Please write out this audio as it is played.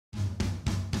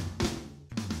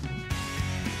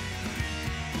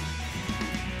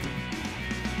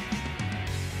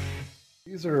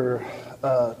These are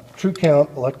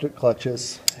TruCount electric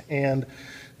clutches, and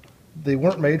they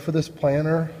weren't made for this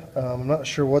planter. I'm not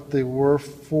sure what they were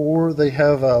for. They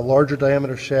have a larger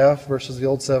diameter shaft versus the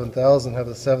old 7000 have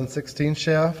a 7/16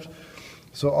 shaft.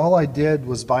 So all I did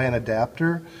was buy an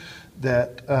adapter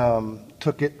that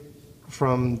took it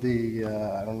from the,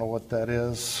 I don't know what that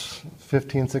is,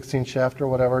 15/16 shaft or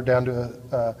whatever, down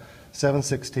to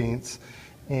 7/16,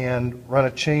 and run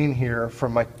a chain here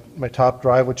from my top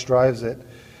drive, which drives it.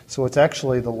 So it's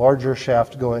actually the larger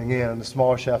shaft going in, the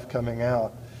smaller shaft coming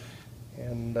out.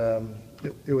 And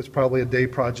it was probably a day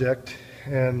project,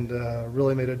 and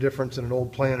really made a difference in an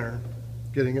old planter,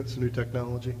 getting it some new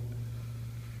technology.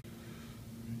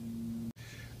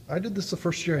 I did this the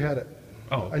first year I had it.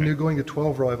 Oh, okay. I knew going to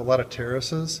 12 row I have a lot of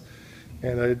terraces,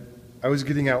 and I was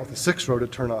getting out with a 6 row to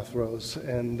turn off rows,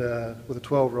 and with a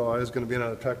 12 row I was going to be on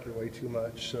a tractor way too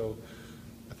much, so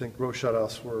I think row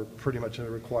shutoffs were pretty much a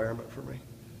requirement for me.